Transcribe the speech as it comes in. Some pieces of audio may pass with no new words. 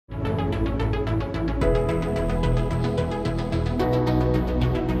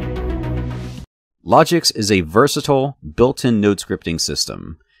LogiX is a versatile, built-in node scripting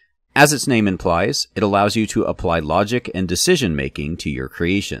system. As its name implies, it allows you to apply logic and decision-making to your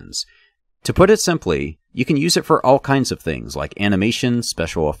creations. To put it simply, you can use it for all kinds of things like animation,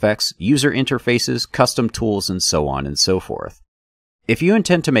 special effects, user interfaces, custom tools, and so on and so forth. If you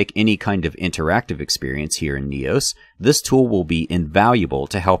intend to make any kind of interactive experience here in Neos, this tool will be invaluable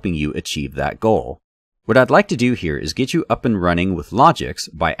to helping you achieve that goal. What I'd like to do here is get you up and running with LogiX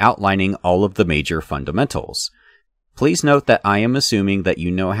by outlining all of the major fundamentals. Please note that I am assuming that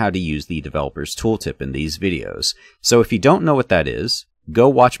you know how to use the developer's tooltip in these videos, so if you don't know what that is, go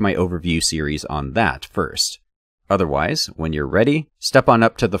watch my overview series on that first. Otherwise, when you're ready, step on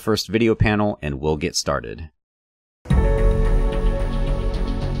up to the first video panel and we'll get started.